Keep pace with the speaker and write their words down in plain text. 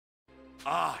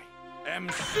I am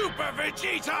Super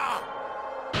Vegeta!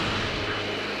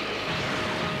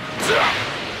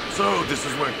 So this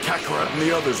is where Kakarot and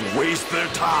the others waste their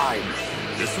time.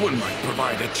 This one might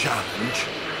provide a challenge.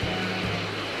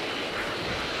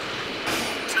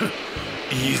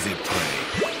 Easy prey.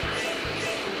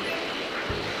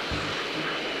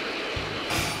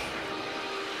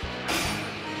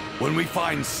 When we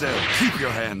find Cell, keep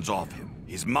your hands off him.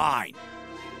 He's mine.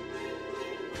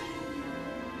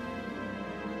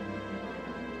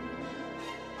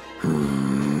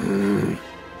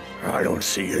 I don't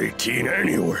see 18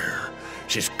 anywhere.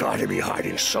 She's got to be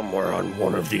hiding somewhere on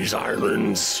one of these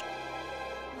islands.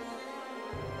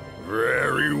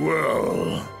 Very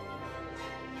well.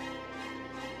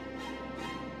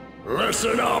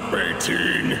 Listen up,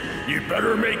 18. You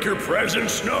better make your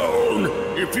presence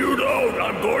known. If you don't,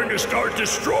 I'm going to start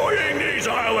destroying these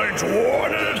islands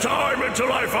one at a time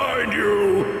until I find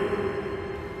you.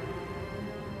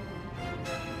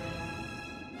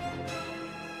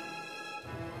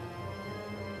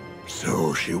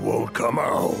 So she won't come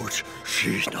out.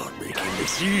 She's not making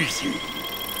this easy.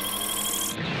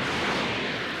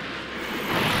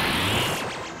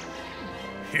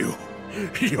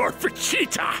 You're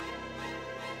Vegeta!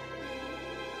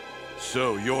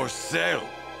 So you're Cell.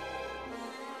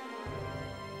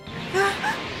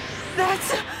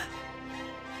 That's...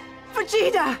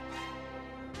 Vegeta!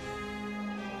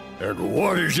 And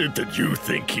what is it that you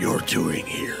think you're doing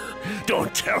here?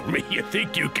 Don't tell me you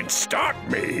think you can stop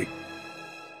me!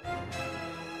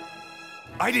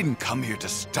 I didn't come here to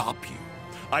stop you.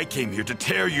 I came here to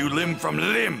tear you limb from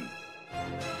limb.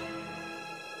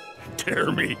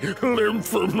 Tear me limb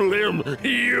from limb,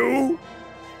 you?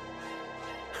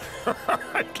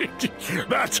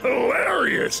 That's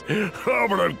hilarious! Oh,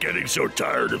 but I'm getting so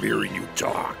tired of hearing you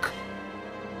talk.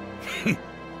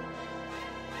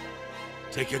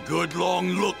 Take a good long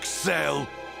look, Cell.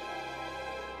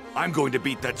 I'm going to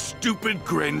beat that stupid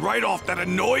grin right off that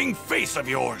annoying face of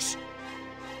yours.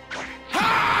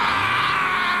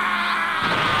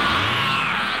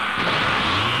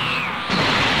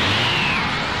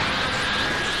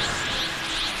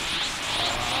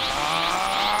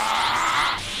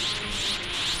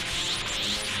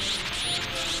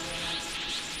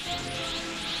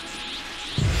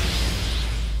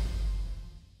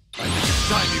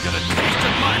 Time you get a taste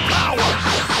of my power!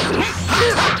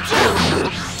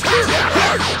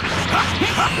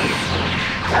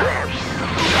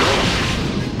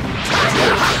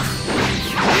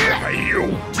 You!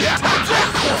 You're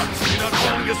not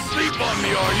falling asleep on me,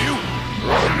 are you? I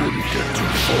wouldn't get too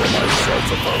full of myself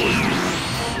if I were you!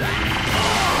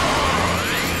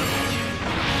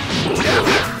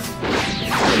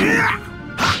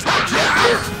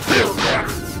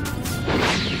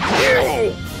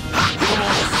 Come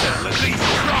on, Cell, at least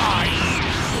try!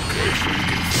 Okay, so you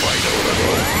can fight a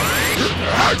little.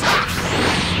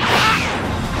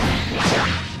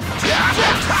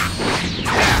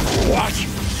 What?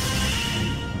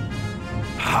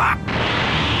 Ha!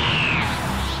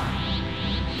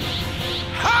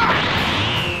 Ha!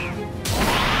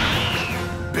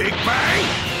 Big Bang!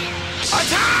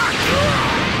 Attack!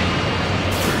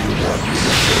 Do you want me to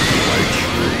show you my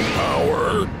true power?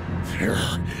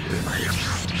 I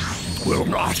will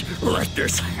not let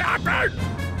this happen!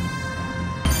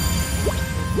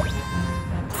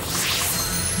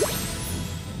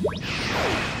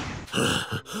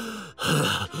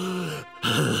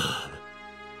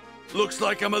 Looks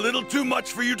like I'm a little too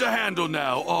much for you to handle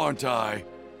now, aren't I?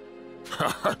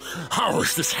 How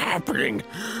is this happening?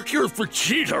 You're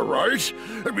Vegeta, right?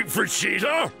 I mean,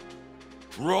 Vegeta?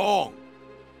 Wrong.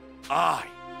 I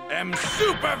am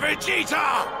Super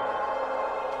Vegeta!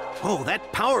 Oh,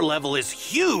 that power level is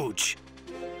huge!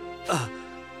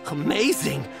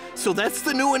 Amazing! So that's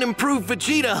the new and improved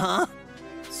Vegeta, huh?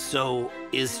 So,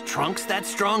 is Trunks that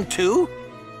strong too?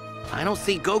 I don't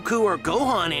see Goku or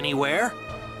Gohan anywhere.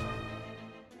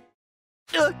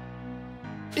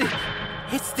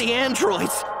 It's the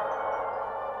androids!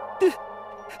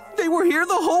 They were here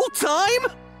the whole time?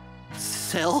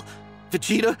 Cell,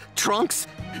 Vegeta, Trunks,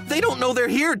 they don't know they're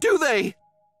here, do they?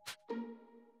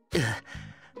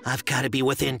 I've got to be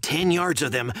within 10 yards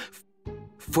of them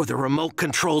for the remote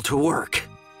control to work.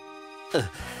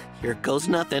 Here goes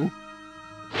nothing.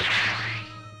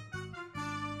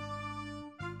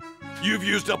 You've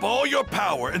used up all your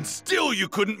power and still you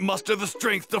couldn't muster the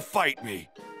strength to fight me.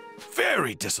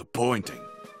 Very disappointing.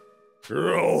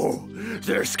 Oh,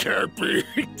 this can't be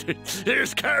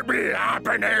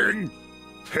happening!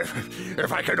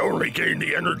 If I could only gain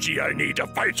the energy I need to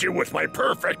fight you with my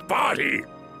perfect body!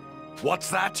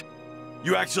 What's that?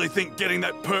 You actually think getting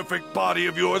that perfect body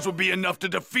of yours would be enough to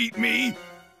defeat me?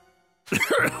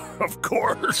 Of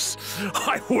course.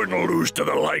 I wouldn't lose to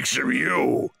the likes of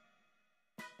you.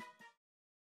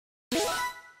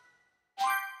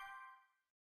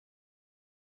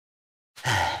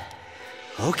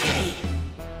 Okay.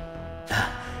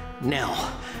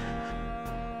 Now,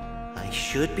 I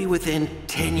should be within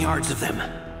 10 yards of them.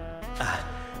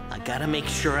 I gotta make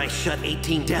sure I shut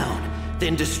 18 down,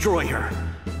 then destroy her.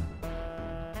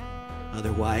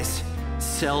 Otherwise,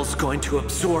 Cell's going to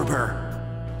absorb her.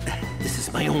 This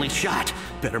is my only shot.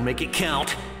 Better make it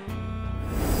count.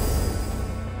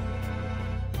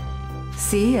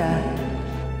 See ya.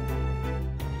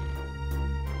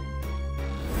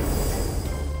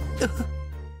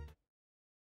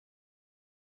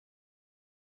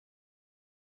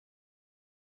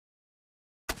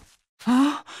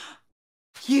 Huh?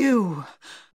 You.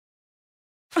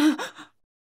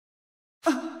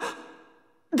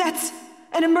 That's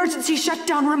an emergency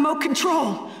shutdown remote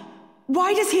control.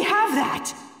 Why does he have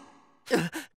that?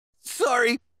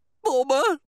 Sorry,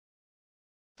 Bulma.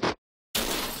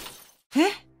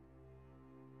 Eh?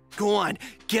 Go on,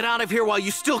 get out of here while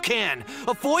you still can.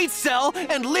 Avoid Cell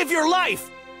and live your life.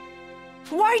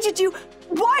 Why did you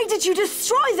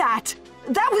destroy that?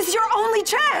 That was your only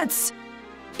chance.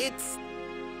 It's,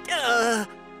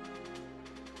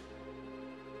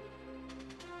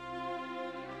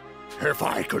 If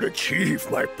I could achieve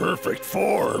my perfect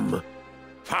form,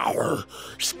 power,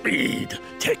 speed,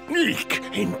 technique,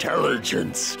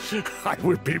 intelligence, I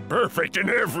would be perfect in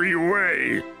every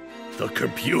way. The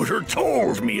computer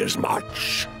told me as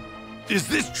much. Is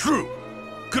this true?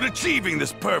 Could achieving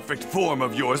this perfect form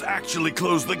of yours actually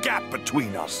close the gap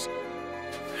between us?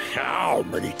 How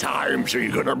many times are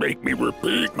you gonna make me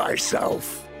repeat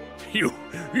myself? You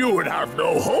would have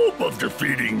no hope of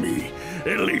defeating me,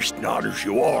 at least not as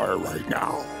you are right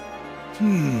now.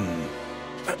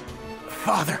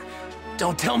 Father,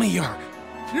 don't tell me you're...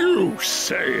 You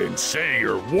say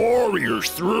you're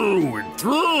warriors through and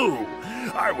through.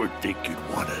 I would think you'd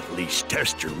want to at least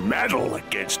test your mettle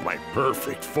against my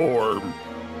perfect form.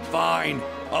 Fine,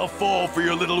 I'll fall for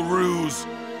your little ruse.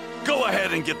 Go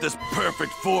ahead and get this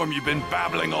perfect form you've been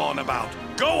babbling on about.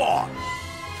 Go on!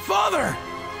 Father!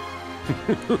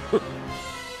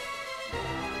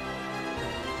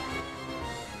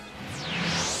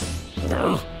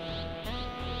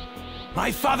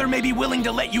 My father may be willing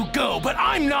to let you go, but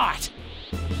I'm not!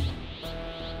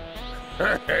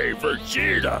 Hey,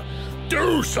 Vegeta!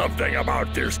 Do something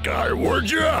about this guy, would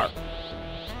ya?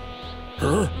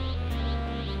 Huh?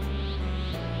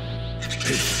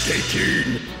 It's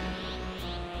 18.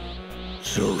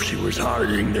 So she was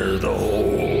hiding there the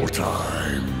whole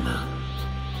time.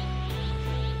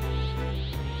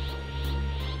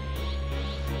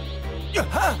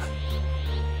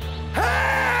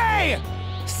 Hey!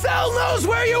 Cell knows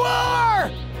where you are!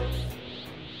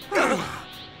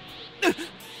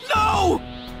 No!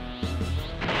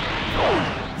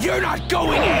 You're not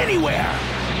going anywhere!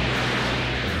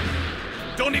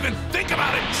 Don't even think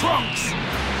about it, Trunks!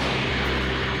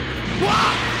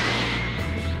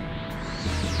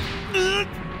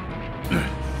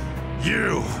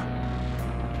 You!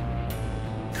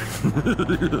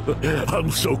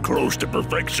 I'm so close to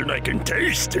perfection I can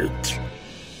taste it.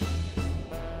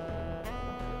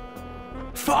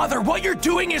 Father, what you're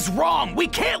doing is wrong! We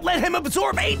can't let him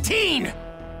absorb 18!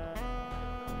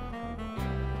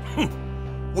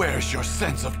 Where's your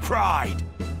sense of pride?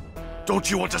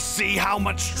 Don't you want to see how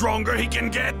much stronger he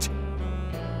can get?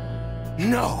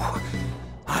 No!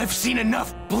 I've seen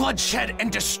enough bloodshed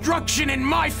and destruction in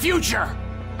my future!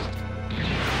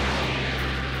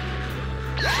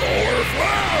 Solar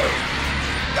flare!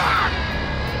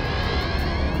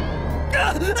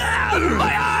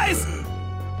 My eyes!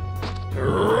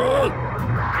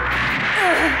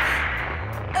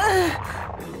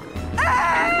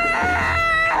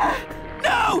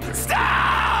 No!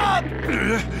 Stop!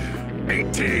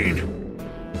 18.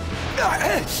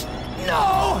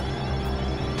 No!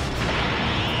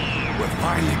 We're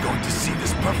finally going to see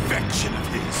this perfection of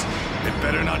his. It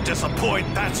better not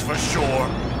disappoint, that's for sure.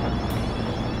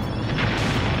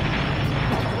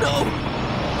 No!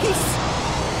 He's...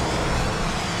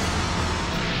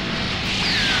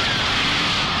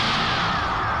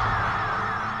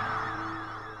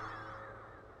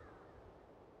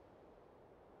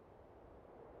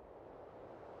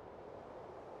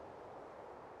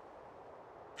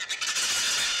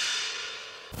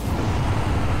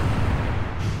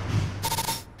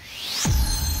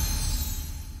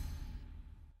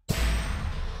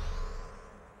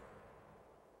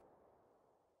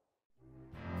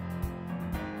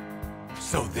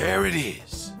 There it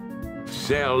is.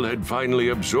 Cell had finally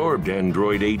absorbed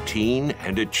Android 18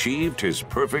 and achieved his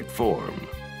perfect form.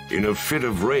 In a fit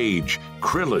of rage,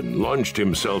 Krillin launched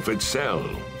himself at Cell,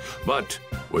 but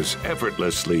was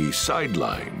effortlessly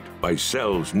sidelined by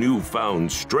Cell's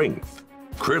newfound strength.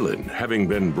 Krillin, having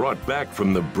been brought back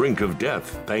from the brink of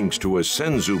death thanks to a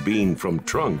senzu bean from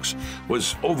Trunks,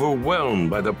 was overwhelmed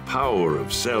by the power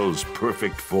of Cell's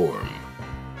perfect form.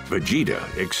 Vegeta,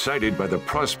 excited by the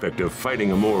prospect of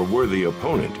fighting a more worthy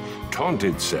opponent,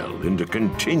 taunted Cell into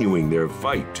continuing their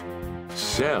fight.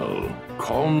 Cell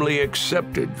calmly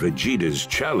accepted Vegeta's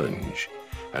challenge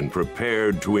and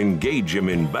prepared to engage him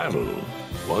in battle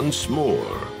once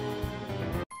more.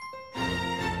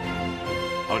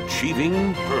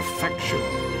 Achieving perfection.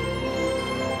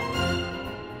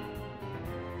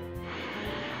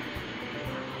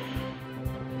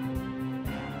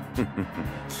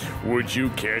 Would you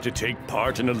care to take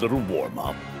part in a little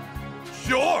warm-up?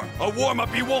 Sure, a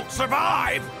warm-up you won't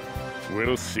survive!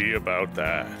 We'll see about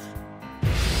that.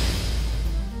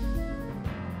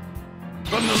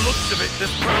 From the looks of it,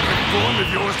 this perfect form of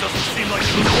yours doesn't seem like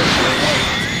it'll work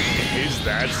for you. Is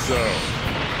that so?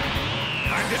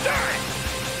 Time to die!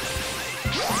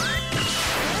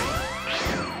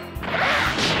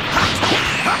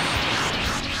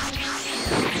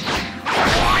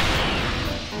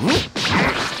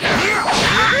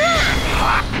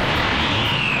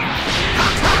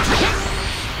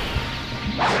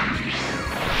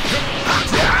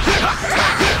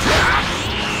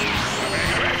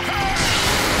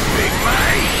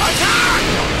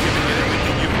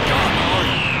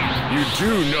 You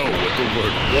do know what the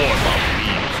word warm-up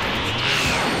means.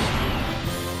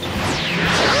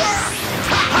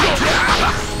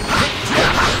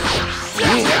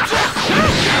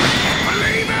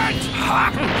 Believe it!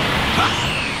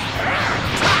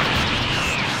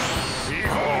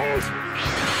 Behold!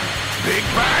 Big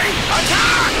Bang,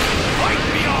 attack! Fight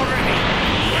me already!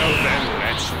 Well then,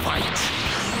 let's fight.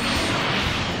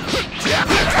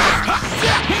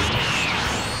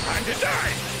 Time to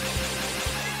die!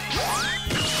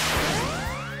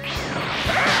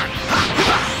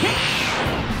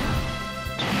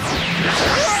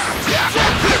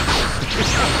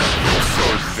 So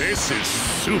this is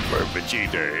Super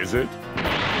Vegeta, is it?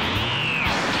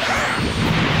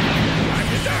 Time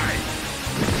to die!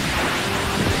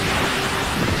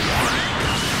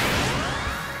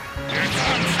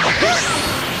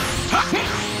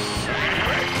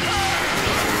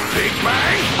 Big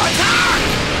Bang, attack!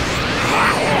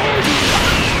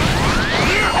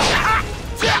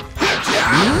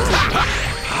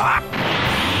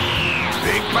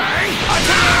 Big Bang,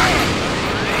 attack!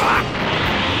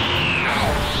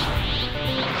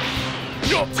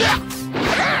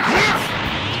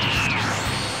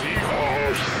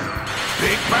 Behold!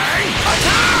 Big Bang,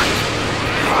 attack!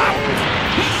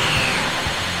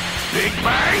 Big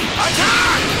Bang,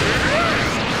 attack!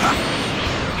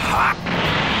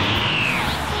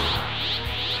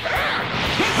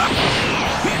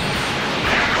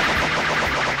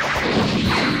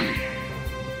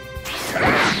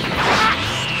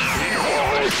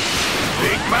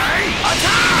 Big Bang,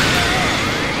 attack!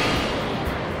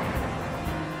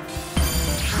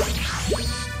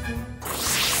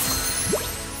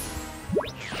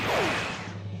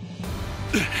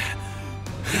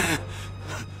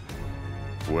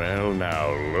 Well,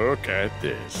 now look at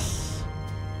this.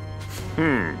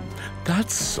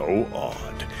 That's so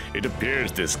odd. It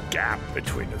appears this gap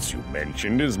between us you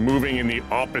mentioned is moving in the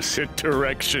opposite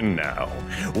direction now.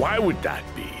 Why would that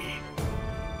be?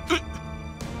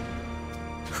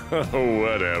 Oh,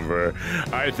 whatever.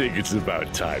 I think it's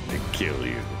about time to kill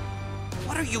you.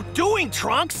 What are you doing,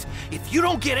 Trunks? If you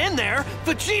don't get in there,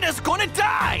 Vegeta's gonna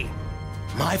die!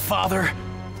 My father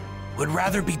would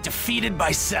rather be defeated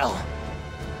by Cell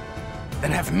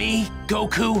than have me,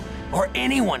 Goku, or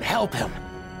anyone help him.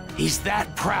 He's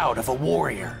that proud of a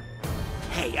warrior.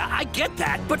 Hey, I get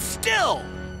that, but still!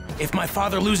 If my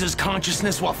father loses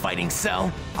consciousness while fighting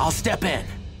Cell, I'll step in.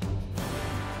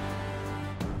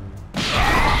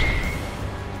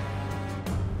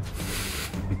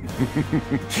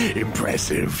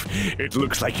 Impressive. It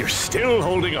looks like you're still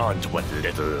holding on to what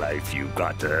little life you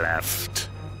got left.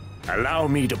 Allow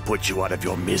me to put you out of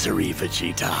your misery,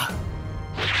 Vegeta.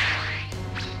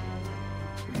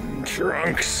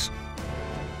 Trunks.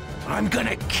 I'm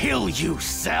gonna kill you,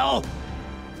 Cell!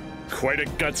 Quite a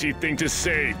gutsy thing to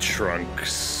say,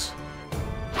 Trunks.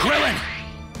 Krillin!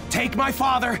 Take my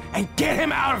father and get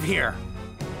him out of here!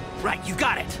 Right, you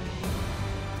got it.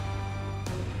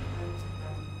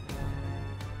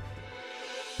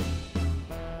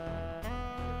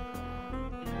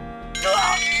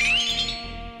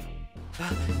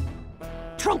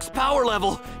 Trunks' power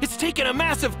level! It's taken a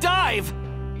massive dive!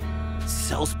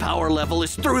 Cell's power level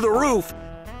is through the roof!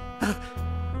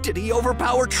 Did he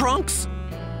overpower Trunks?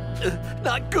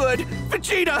 Not good!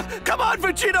 Vegeta! Come on,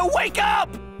 Vegeta, wake up!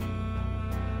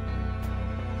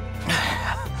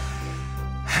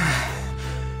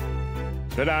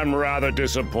 But I'm rather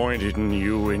disappointed in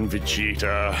you and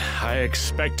Vegeta. I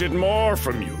expected more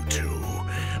from you two.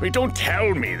 I mean, don't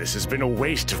tell me this has been a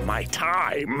waste of my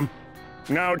time.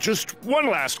 Now, just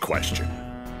one last question.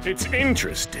 It's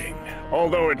interesting.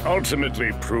 Although it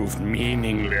ultimately proved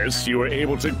meaningless, you were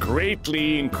able to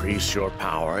greatly increase your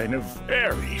power in a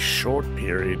very short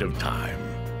period of time.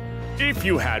 If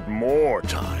you had more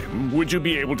time, would you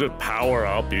be able to power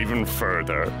up even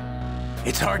further?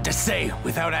 It's hard to say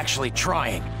without actually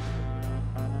trying.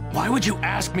 Why would you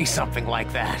ask me something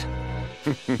like that?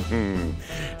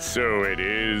 So it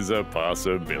is a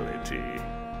possibility.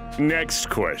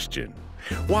 Next question.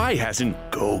 Why hasn't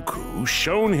Goku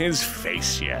shown his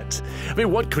face yet? I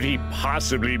mean, what could he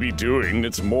possibly be doing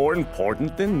that's more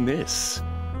important than this?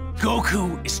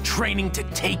 Goku is training to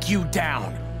take you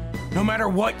down. No matter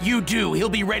what you do, he'll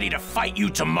be ready to fight you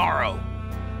tomorrow.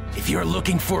 If you're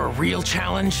looking for a real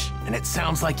challenge, and it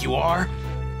sounds like you are,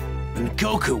 then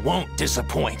Goku won't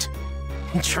disappoint.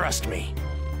 Trust me.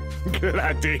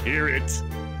 Glad to hear it.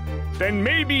 Then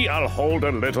maybe I'll hold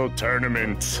a little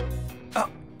tournament.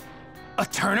 A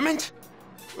tournament?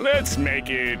 Let's make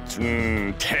it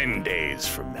 10 days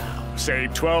from now. Say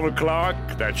 12 o'clock.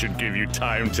 That should give you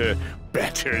time to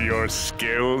better your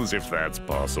skills, if that's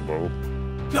possible.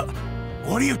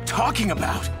 What are you talking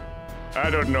about? I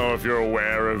don't know if you're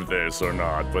aware of this or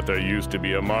not, but there used to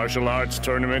be a martial arts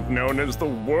tournament known as the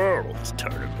World's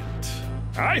Tournament.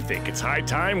 I think it's high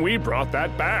time we brought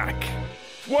that back.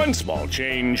 One small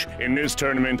change. In this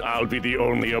tournament, I'll be the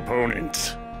only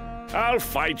opponent. I'll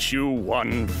fight you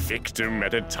one victim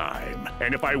at a time,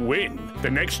 and if I win, the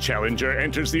next challenger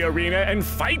enters the arena and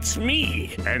fights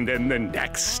me, and then the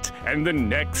next, and the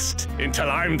next, until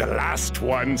I'm the last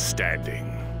one standing.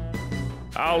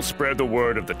 I'll spread the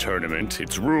word of the tournament,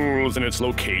 its rules, and its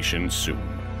location soon.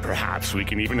 Perhaps we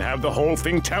can even have the whole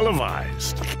thing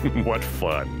televised. What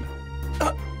fun.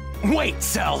 Wait,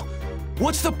 Cell!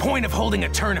 What's the point of holding a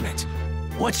tournament?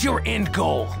 What's your end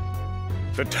goal?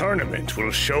 The tournament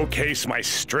will showcase my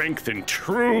strength and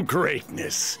true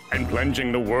greatness, and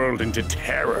plunging the world into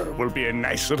terror will be a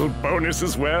nice little bonus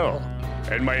as well.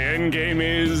 And my end game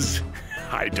is...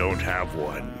 I don't have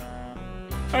one.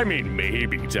 I mean,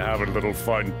 maybe to have a little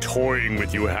fun toying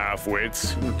with you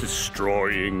half-wits,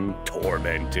 destroying,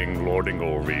 tormenting, lording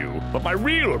over you. But my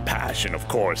real passion, of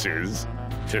course, is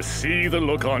to see the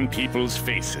look on people's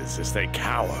faces as they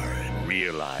cower and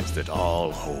realize that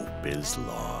all hope is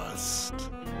lost.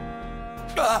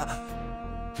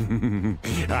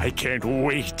 I can't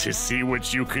wait to see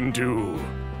what you can do.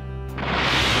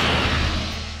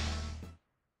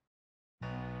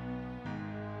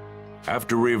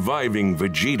 After reviving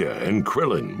Vegeta and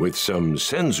Krillin with some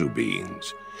senzu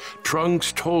beans,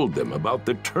 Trunks told them about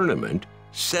the tournament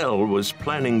Cell was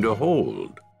planning to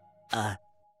hold. A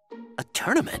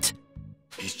tournament?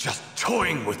 He's just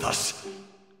toying with us.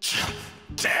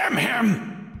 Damn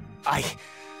him!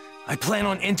 I plan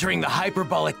on entering the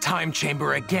hyperbolic time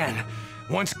chamber again,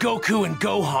 once Goku and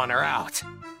Gohan are out.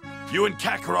 You and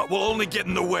Kakarot will only get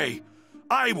in the way.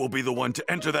 I will be the one to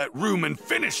enter that room and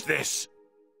finish this.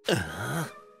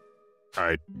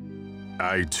 I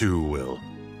too will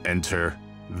enter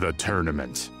the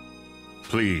tournament.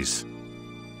 Please,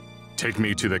 take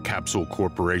me to the Capsule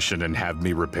Corporation and have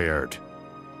me repaired.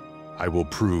 I will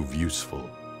prove useful.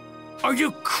 Are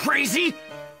you crazy?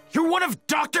 You're one of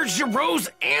Dr. Giro's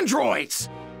androids!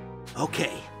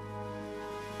 Okay.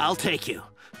 I'll take you.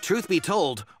 Truth be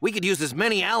told, we could use as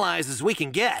many allies as we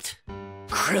can get.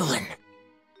 Krillin.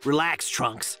 Relax,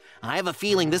 Trunks. I have a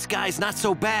feeling this guy's not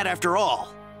so bad after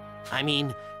all. I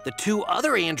mean, the two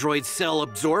other androids Cell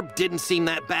absorbed didn't seem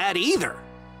that bad either.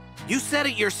 You said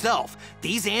it yourself.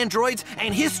 These androids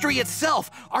and history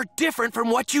itself are different from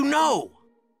what you know.